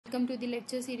Welcome to the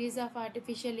lecture series of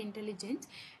Artificial Intelligence,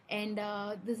 and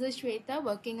this is Shweta,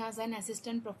 working as an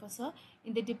assistant professor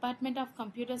in the Department of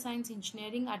Computer Science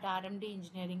Engineering at RMD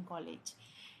Engineering College.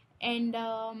 And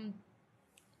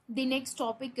the next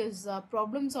topic is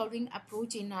problem solving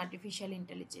approach in artificial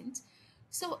intelligence.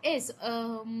 So yes,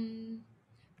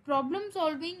 problem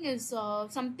solving is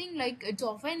something like it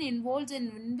often involves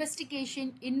an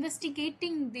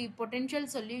investigating the potential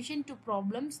solution to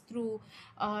problems through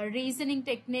reasoning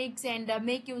techniques, and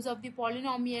make use of the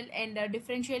polynomial and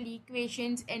differential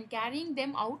equations, and carrying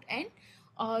them out, and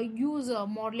use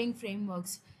modeling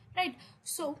frameworks, right?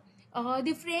 So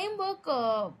the framework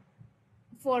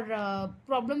for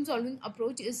problem solving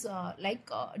approach is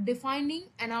defining,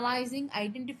 analyzing,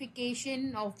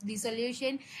 identification of the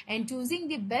solution, and choosing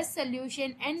the best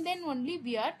solution, and then only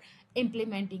we are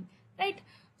implementing, right?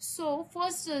 So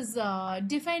first is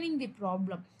defining the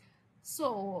problem.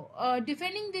 So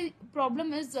defining the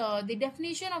problem is the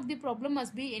definition of the problem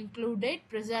must be included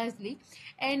precisely,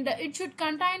 and it should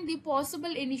contain the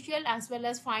possible initial as well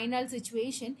as final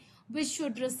situation which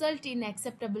should result in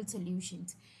acceptable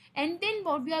solutions. And then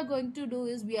what we are going to do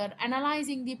is we are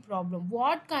analyzing the problem.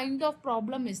 What kind of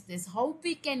problem is this? How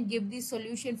we can give the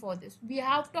solution for this? We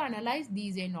have to analyze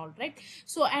these and all, right?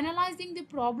 So analyzing the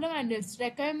problem and its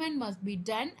requirement must be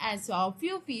done, as a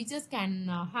few features can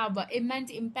have an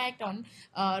immense impact on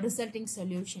resulting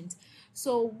solutions.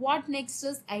 So what next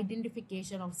is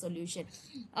identification of solution.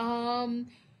 We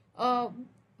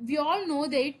all know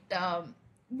that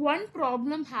one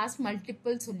problem has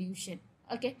multiple solution.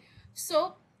 Okay,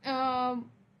 so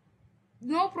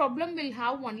no problem will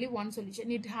have only one solution.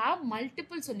 It have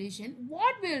multiple solution.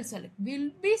 What we will select?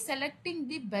 We'll be selecting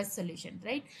the best solution,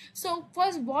 right? So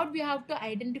first what we have to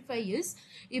identify is,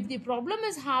 if the problem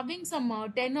is having some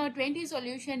 10 or 20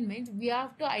 solution, means we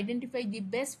have to identify the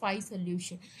best 5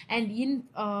 solution, and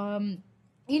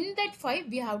in that 5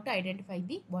 we have to identify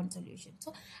the one solution.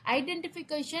 So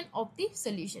identification of the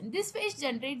solution, this phase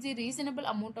generates the reasonable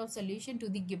amount of solution to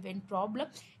the given problem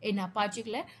in a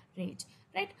particular range,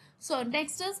 right? So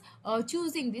next is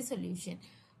choosing the solution.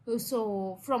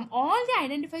 So from all the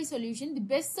identified solution, the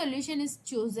best solution is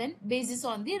chosen based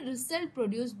on the result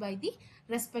produced by the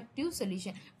respective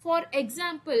solution. For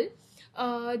example,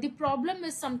 the problem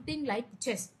is something like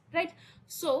chess, right?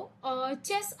 So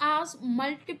chess has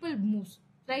multiple moves,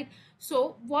 right?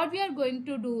 So what we are going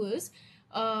to do is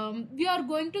we are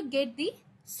going to get the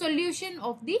solution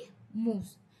of the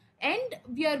moves, and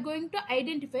we are going to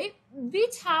identify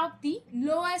which have the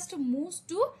lowest moves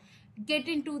to get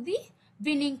into the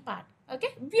winning part.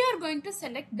 Okay, we are going to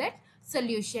select that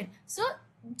solution. So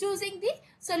choosing the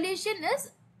solution is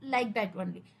like that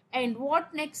only. And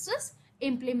what next is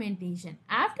implementation.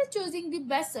 After choosing the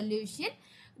best solution,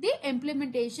 the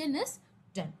implementation is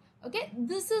done. Okay,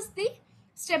 this is the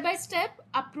step-by-step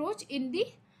approach in the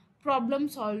problem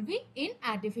solving in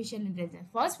artificial intelligence.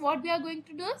 First what we are going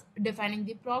to do is defining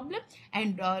the problem,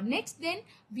 and next then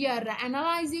we are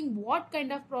analyzing what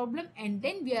kind of problem, and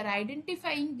then we are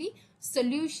identifying the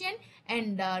solution,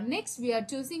 and next we are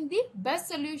choosing the best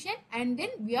solution, and then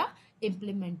we are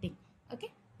implementing.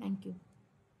 Okay, thank you.